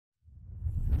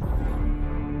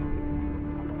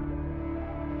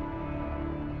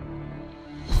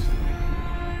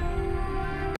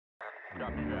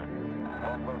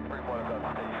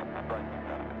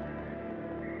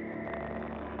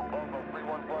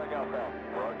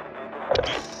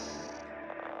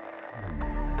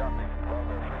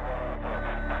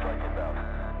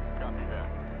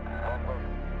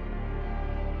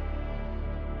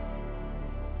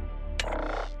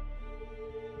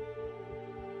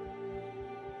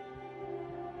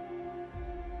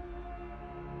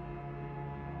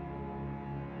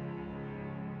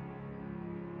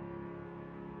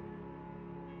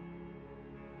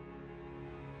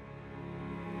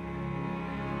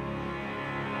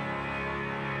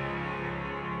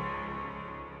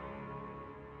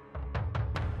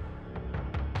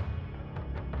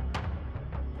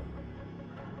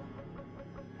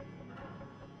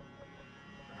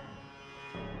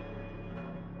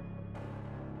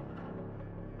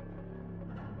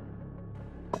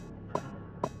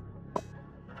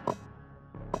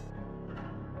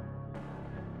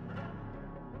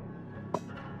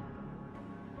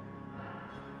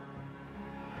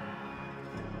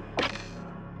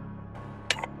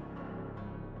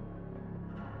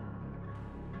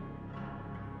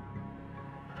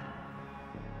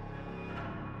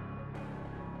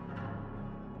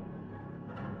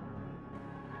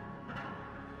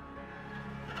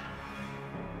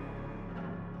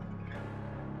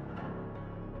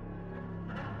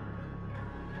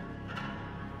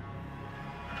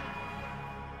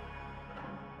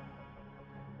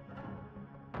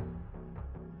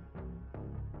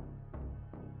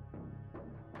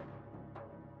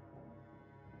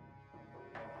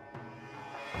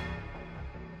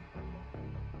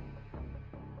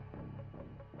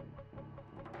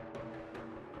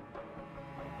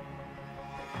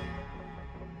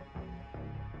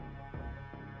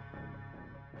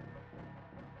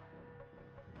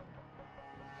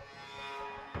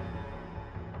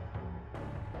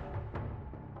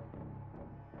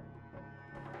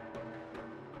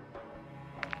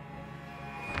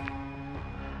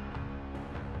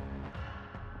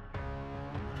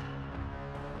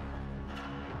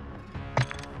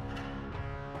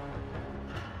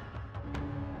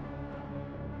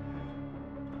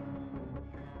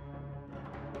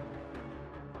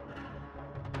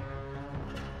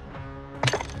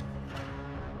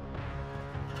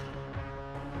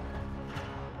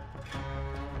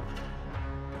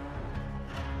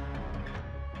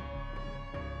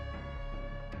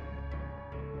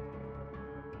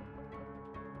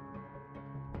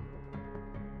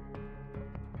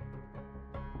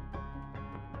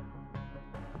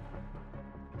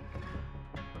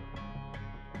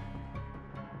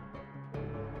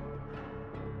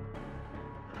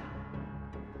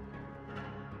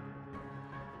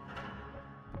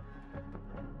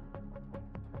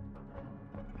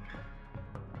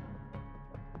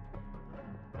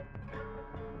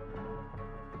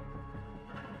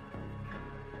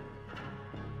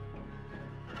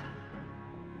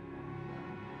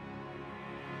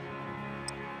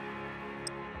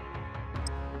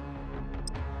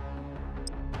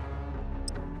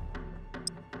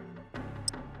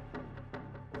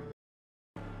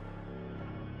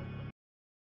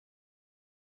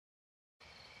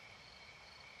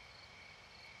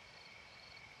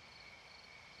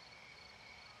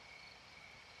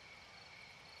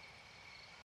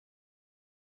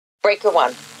Breaker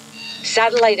 1.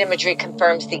 Satellite imagery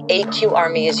confirms the AQ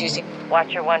army is using...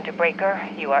 Watcher 1 to Breaker,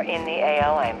 you are in the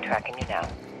AL. I am tracking you now.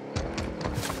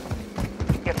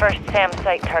 Your first SAM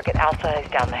site target Alpha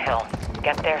is down the hill.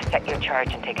 Get there, set your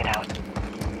charge, and take it out.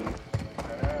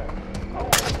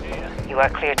 You are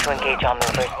clear to engage all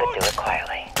movers, but do it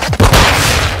quietly.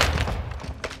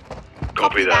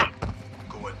 Copy that.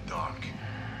 Going dark.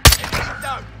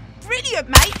 Brilliant,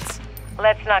 mate!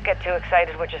 Let's not get too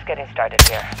excited. We're just getting started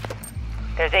here.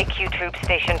 There's AQ troops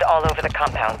stationed all over the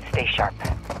compound. Stay sharp.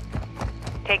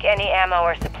 Take any ammo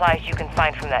or supplies you can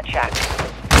find from that shack.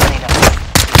 Let me know.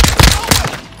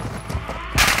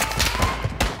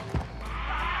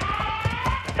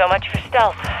 So much for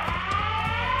stealth.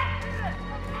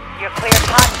 You're clear.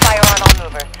 Hot fire on all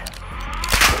movers.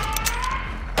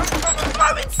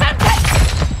 Throwing semtex!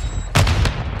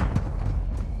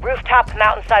 Rooftop,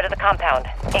 mountainside of the compound.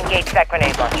 Engage that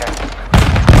grenade launcher.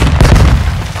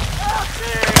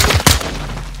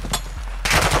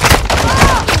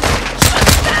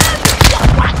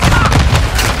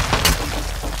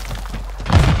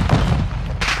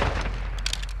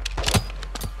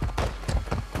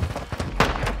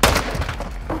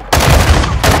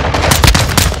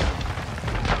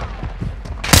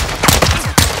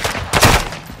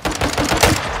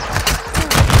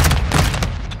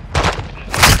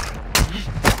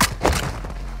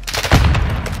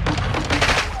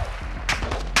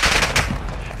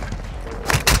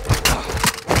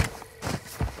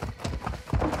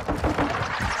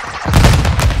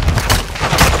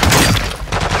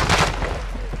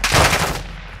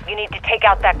 take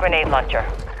out that grenade launcher.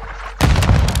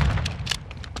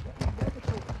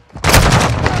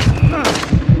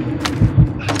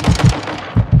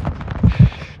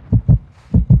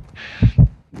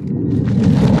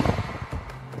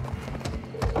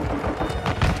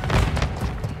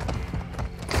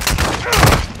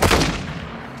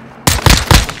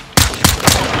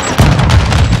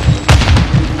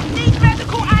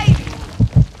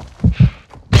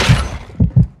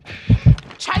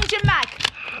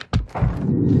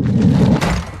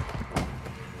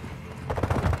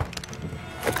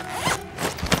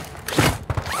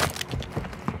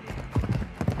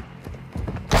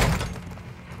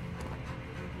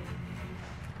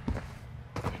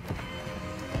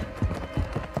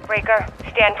 Breaker,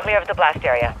 stand clear of the blast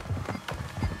area.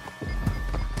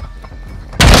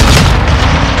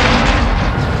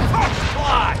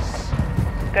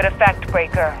 Good effect,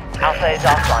 Breaker. Alpha is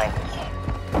offline.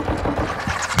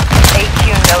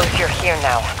 AQ knows you're here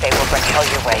now. They will bring hell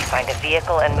your way. Find a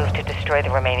vehicle and move to destroy the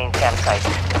remaining SAM sites.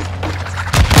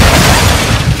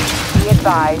 Be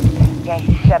advised,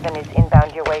 Yankee 7 is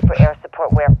inbound your way for air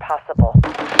support where possible.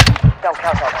 Don't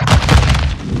count on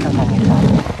it. Count on yourself.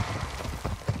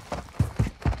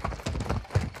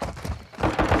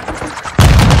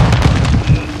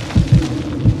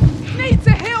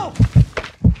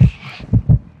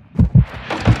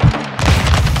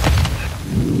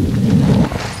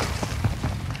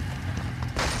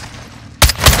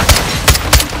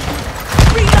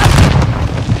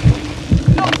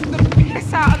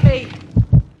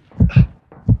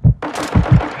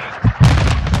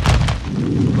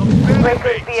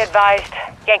 Be advised,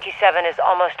 Yankee 7 is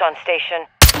almost on station.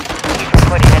 He's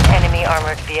reporting an enemy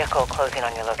armored vehicle closing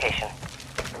on your location.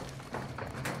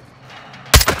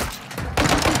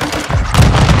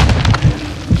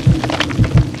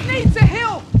 Needs a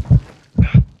hill!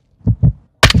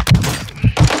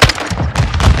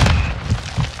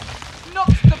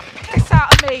 Knocks the piss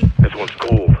out of me! This one's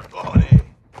cold.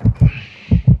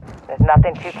 There's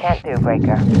nothing you can't do,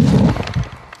 Breaker.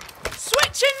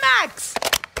 Switching mags!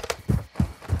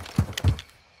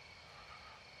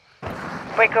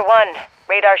 Breaker 1,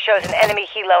 radar shows an enemy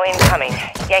helo incoming.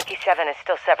 Yankee 7 is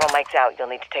still several mics out. You'll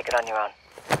need to take it on your own.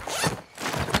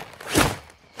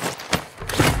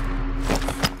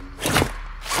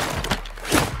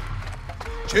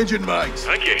 Changing mags.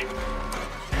 Thank you.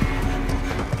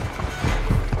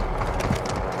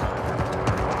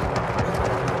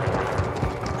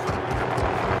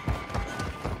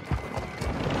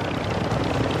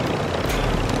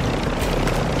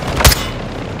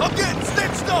 I'm getting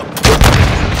stitched up.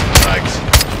 Mags.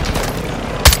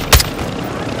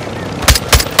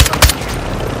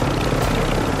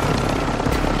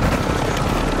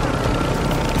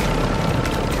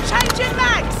 Changing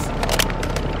mags!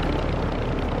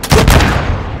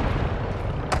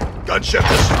 Gunship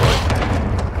destroyed.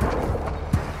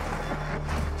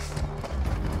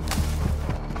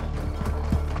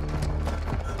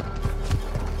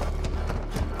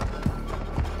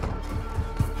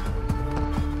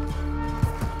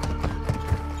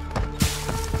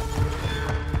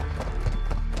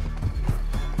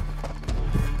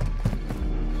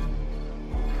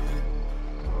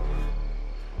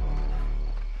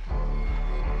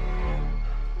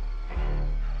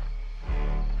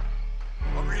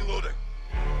 I'm reloading.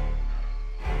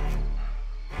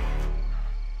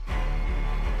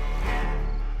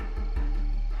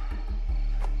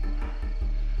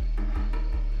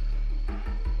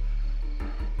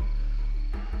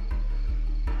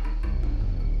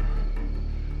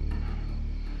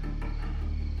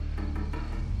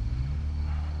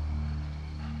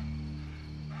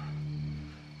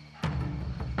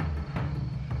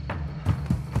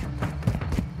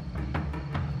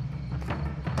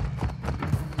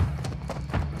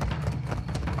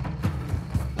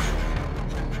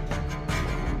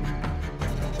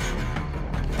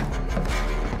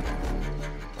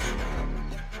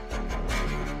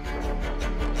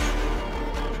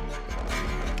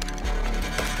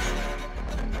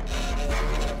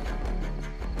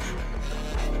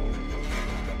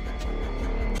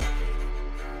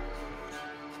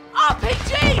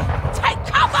 RPG! Take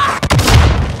cover!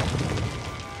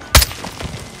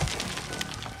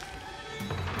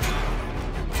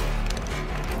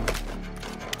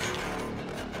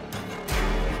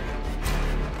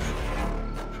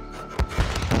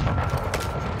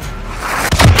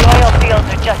 The oil fields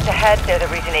are just ahead. They're the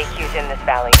reason AQ's in this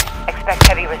valley. Expect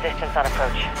heavy resistance on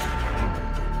approach.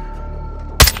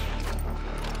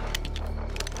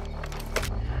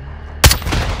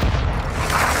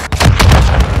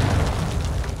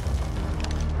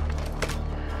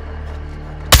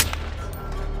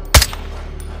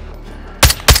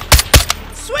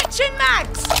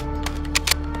 mags!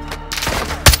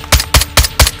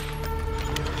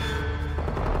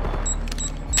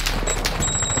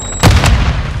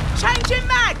 Changing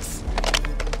mags!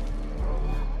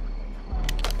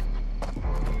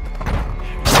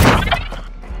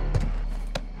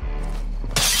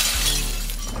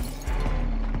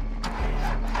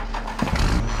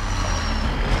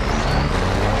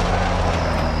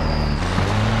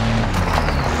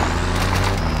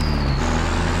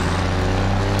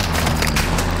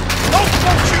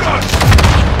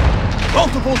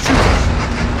 Multiple shooters!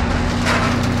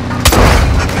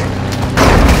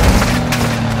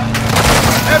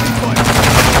 Heavy fire!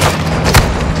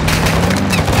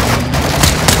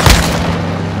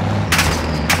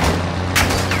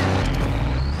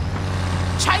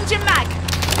 Changing mag!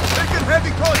 Taking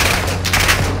heavy contact!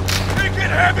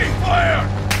 Taking heavy fire!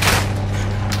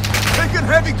 Taking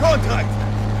heavy contact!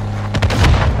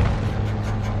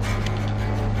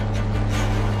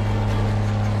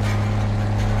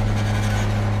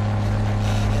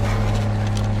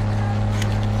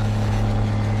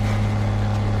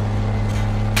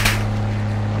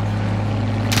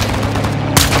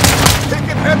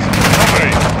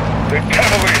 The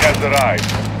cavalry has arrived.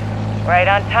 Right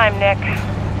on time, Nick.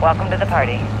 Welcome to the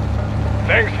party.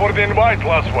 Thanks for the invite,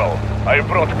 Laswell. I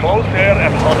brought close air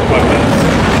and hot weapons.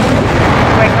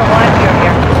 Breaker 1, you're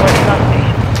here. Reporting on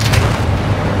station.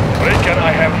 Breaker,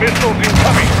 I have missiles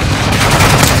incoming.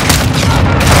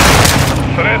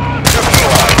 Threat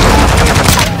neutralized.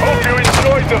 Hope you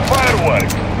enjoyed the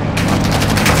fireworks.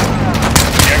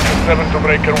 Yankee 7 to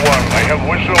Breaker 1. I have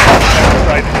visual and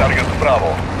sight target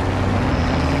Bravo.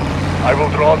 I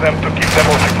will draw them to keep them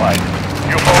occupied.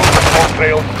 You follow the smoke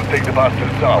trails to take the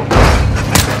bastards out.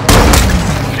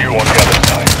 See you on the other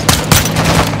side.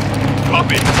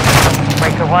 Copy.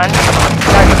 Breaker 1,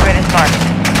 target grid is marked.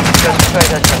 Go destroy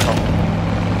those missiles.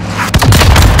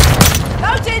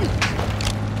 Loading!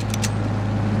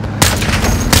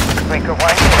 Breaker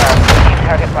 1, keep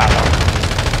target Bravo.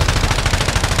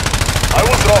 I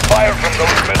will draw fire from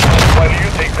those missiles while you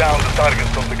take down the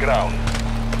targets on the ground.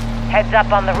 Heads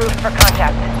up on the roof for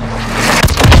contact.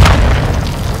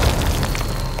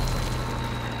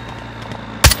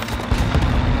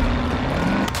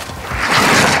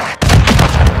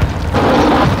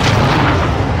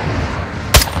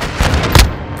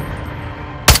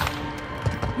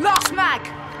 Last mag!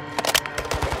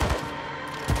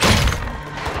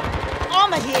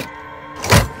 Armor here!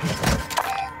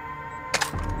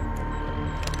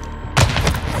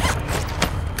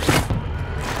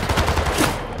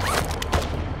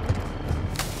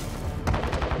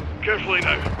 Carefully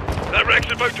now. That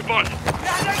wreck's about to burn.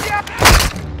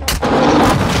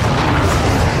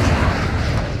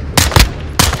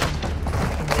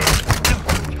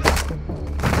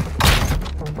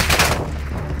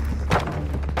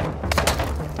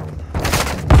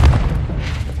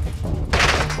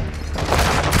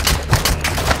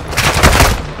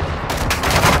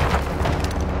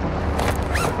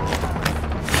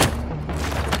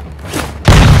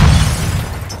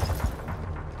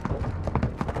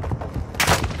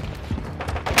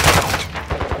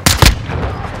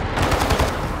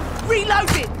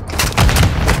 Reloading!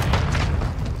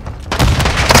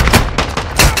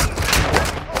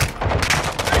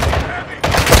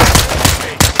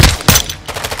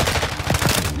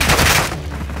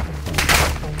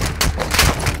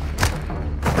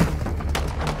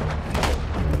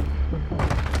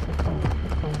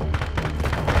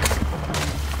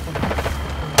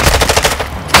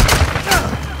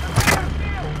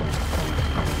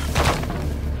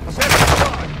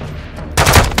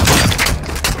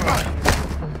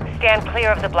 Stand clear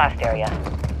of the blast area.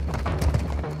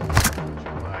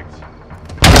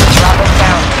 Bravo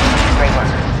down. Great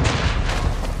work.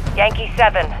 Yankee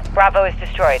 7, Bravo is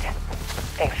destroyed.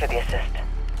 Thanks for the assist.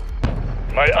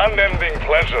 My unending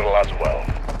pleasure, Laswell.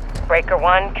 Breaker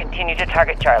 1, continue to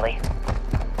target Charlie.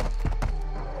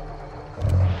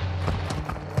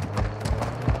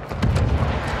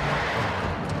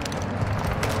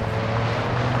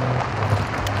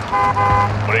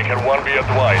 Breaker 1 be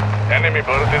advised. Enemy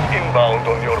bird is inbound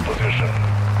on your position.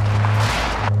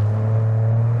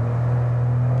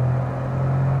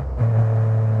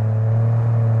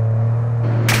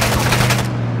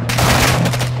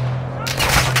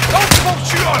 Multiple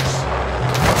shooters!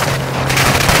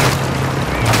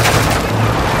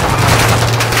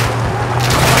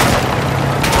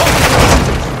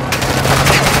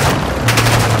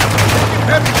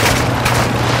 Heavy!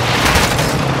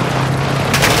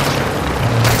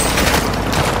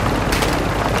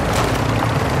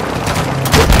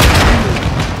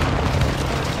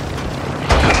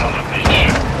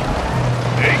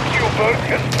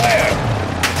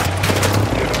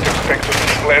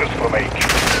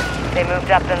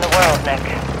 up in the world, Nick.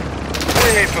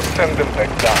 We need to send them back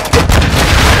down.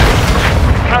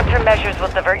 Countermeasures will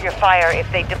divert your fire. If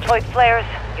they deploy flares,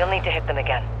 you'll need to hit them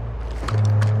again.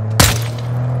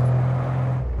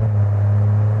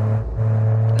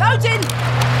 Loading!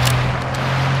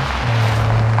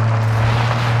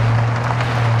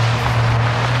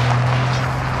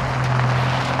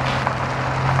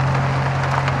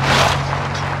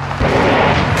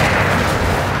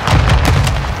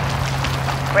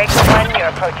 Breaker 1, you're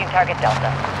approaching target Delta.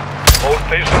 All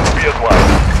stations be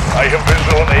advised. I have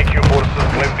visual on AQ forces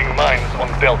planting mines on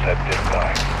Delta at this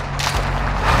time.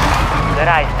 Good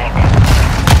eyes, Nick.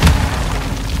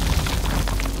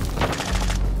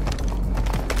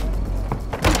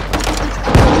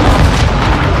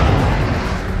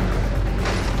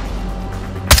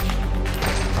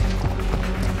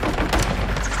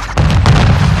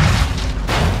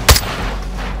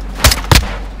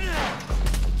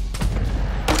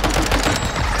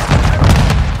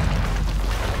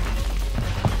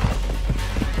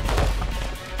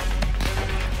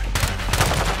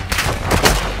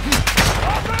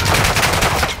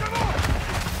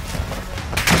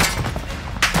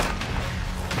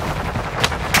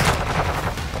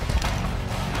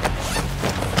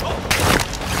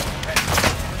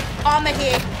 Armor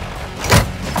here.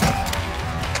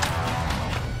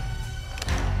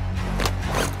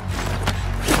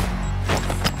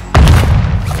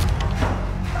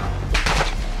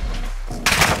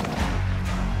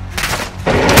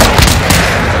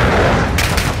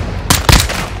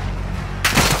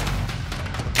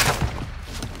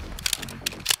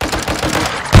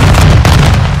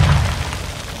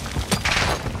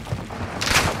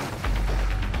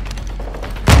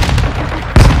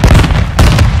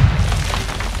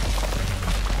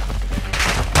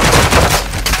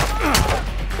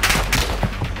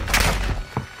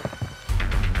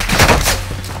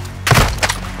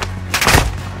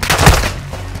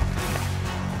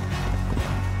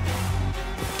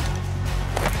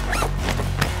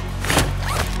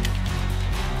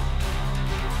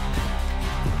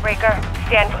 Breaker,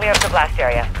 stand clear of the blast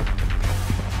area.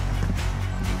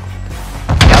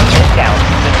 Delta is down.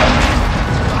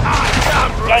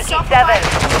 Yankee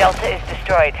 7, Delta is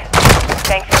destroyed.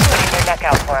 Thanks for putting your neck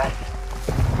out for us.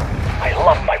 I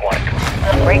love my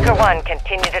work. Breaker 1,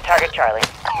 continue to target Charlie.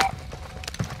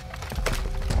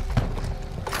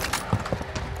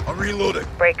 I'm reloading.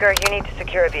 Breaker, you need to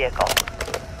secure a vehicle.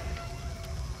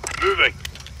 Moving.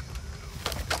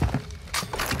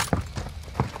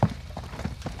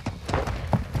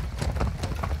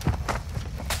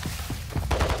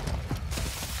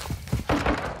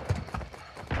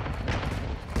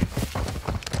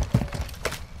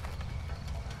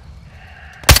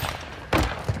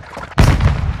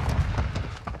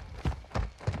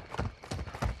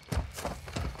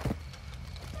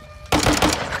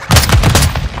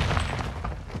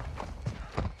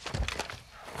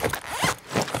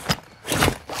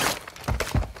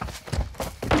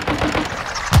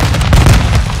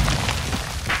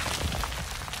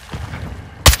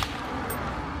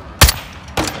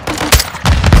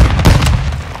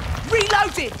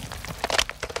 Reloading!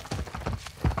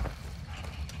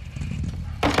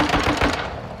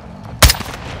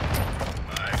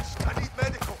 Nice. I need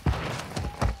medical.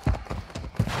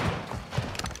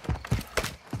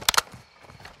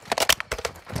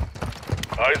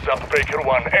 Eyes up, Breaker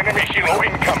 1. Enemy helo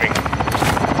incoming.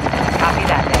 Copy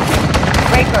that, Nick.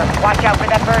 Breaker, watch out for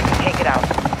that bird and take it out.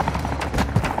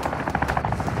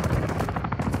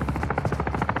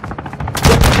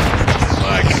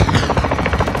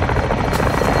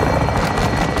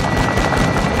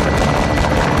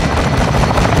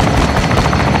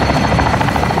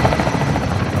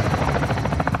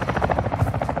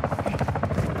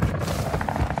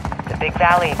 The Big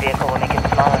Valley vehicle will make it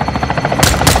smaller.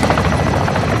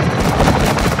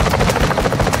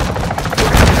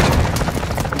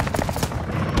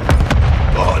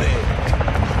 On it.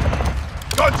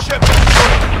 Gunship.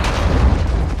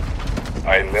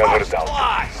 I never doubt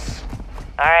this.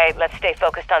 Alright, let's stay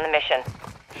focused on the mission.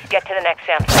 Get to the next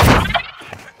sample.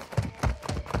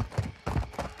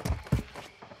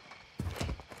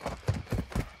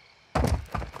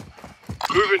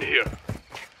 Moving here.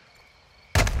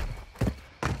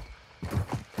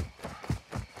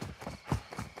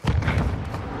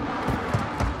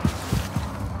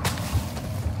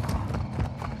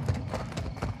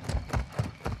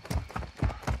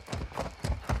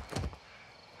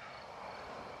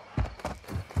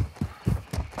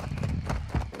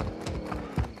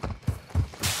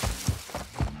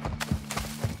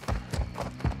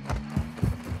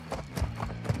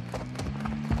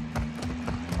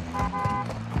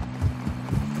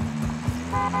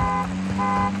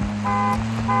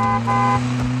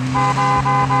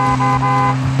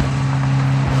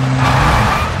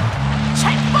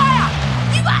 Check fire!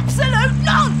 You absolute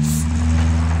nonce!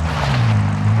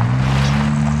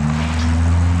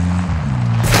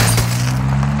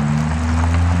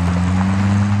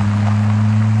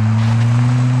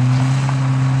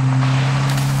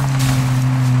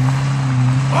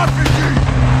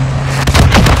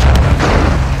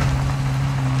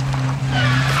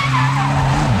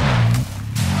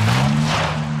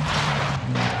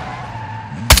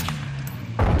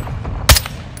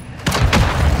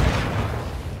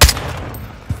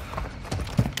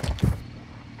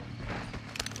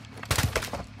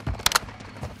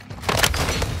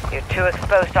 You're too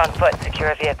exposed on foot.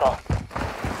 Secure a vehicle.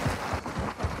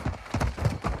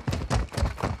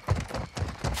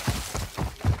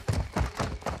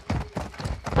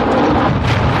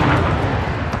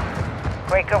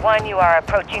 Breaker 1, you are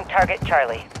approaching target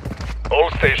Charlie.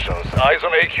 All stations, eyes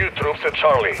on AQ troops at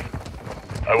Charlie.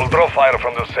 I will draw fire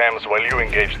from the SAMs while you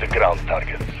engage the ground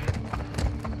targets.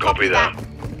 Copy that.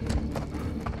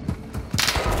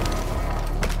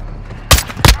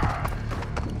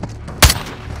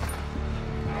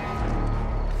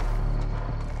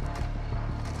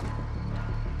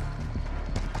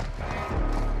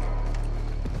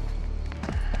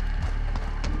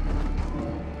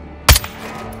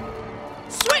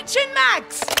 Switching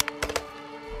mags!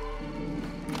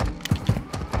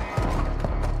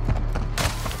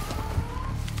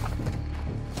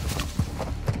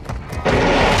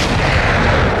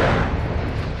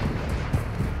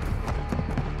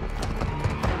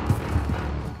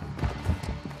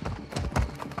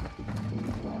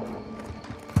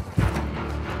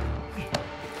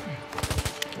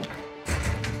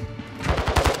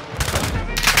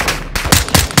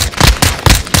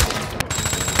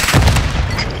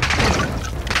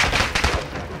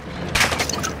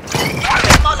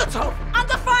 Molotov!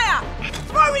 Under fire!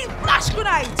 Throwing flash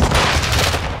grenades!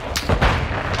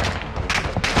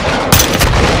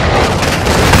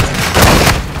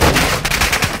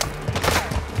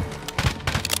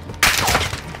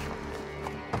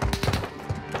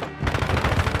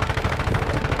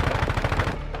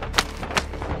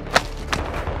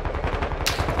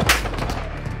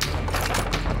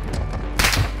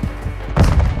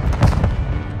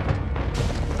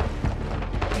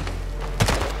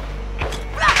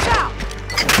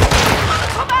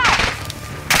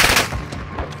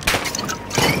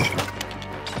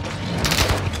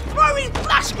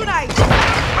 Flash grenade!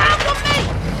 Round on me!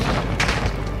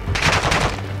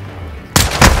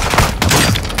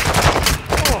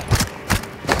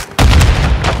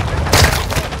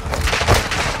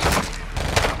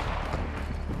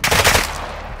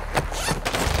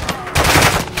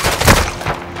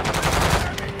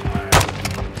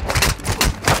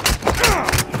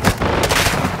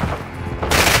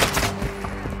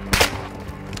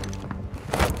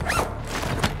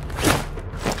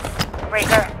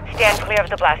 Breaker, stand clear of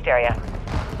the blast area.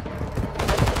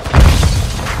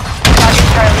 Target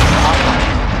Charlie is offline.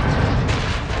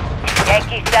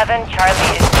 Yankee 7,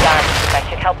 Charlie is done. That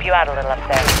should help you out a little up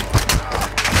there.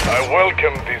 I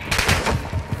welcome this.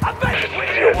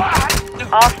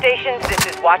 All stations, this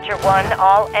is Watcher 1.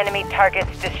 All enemy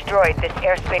targets destroyed. This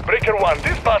airspace... Breaker 1,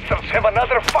 these bastards have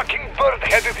another fucking bird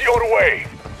headed your way.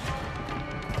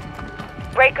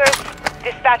 Breakers,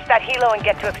 dispatch that helo and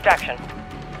get to extraction.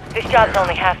 This job's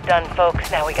only half done,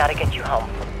 folks. Now we gotta get you home.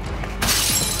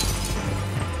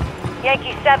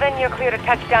 Yankee 7, you're clear to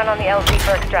touch down on the LZ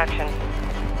for extraction.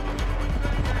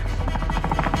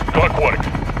 Clockwork.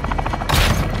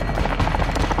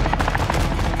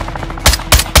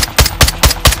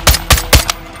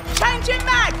 Changing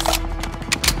mags!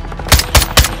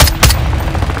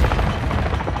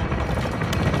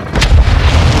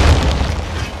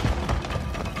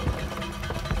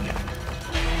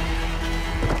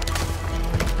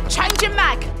 Changing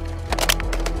mag!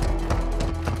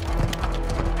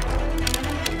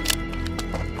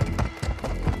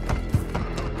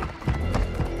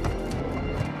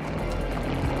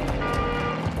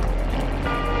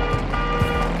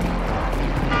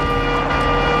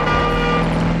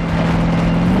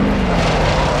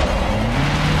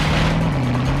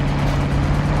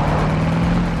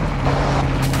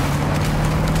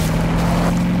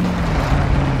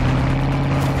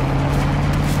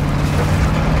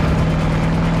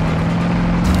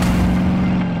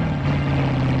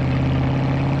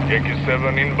 Yankee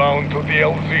 7 inbound to the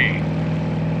LZ.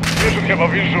 You should have a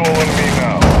visual on me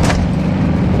now.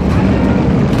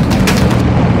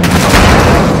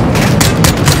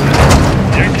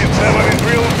 Yankee 7 is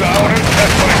wheeled down and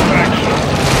set for extraction.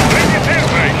 Bring it in,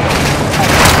 Drake.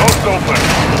 Coast open.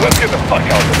 Let's get the fuck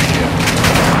out of here.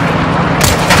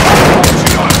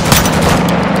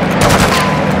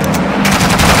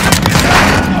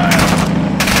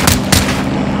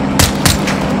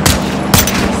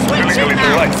 Feeling a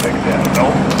little light back there,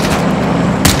 no?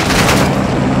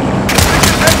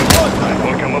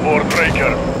 Welcome aboard,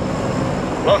 Breaker.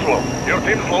 Roswell, your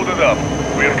team's loaded up.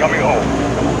 We are coming home.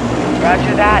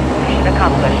 Roger that. Mission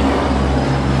accomplished.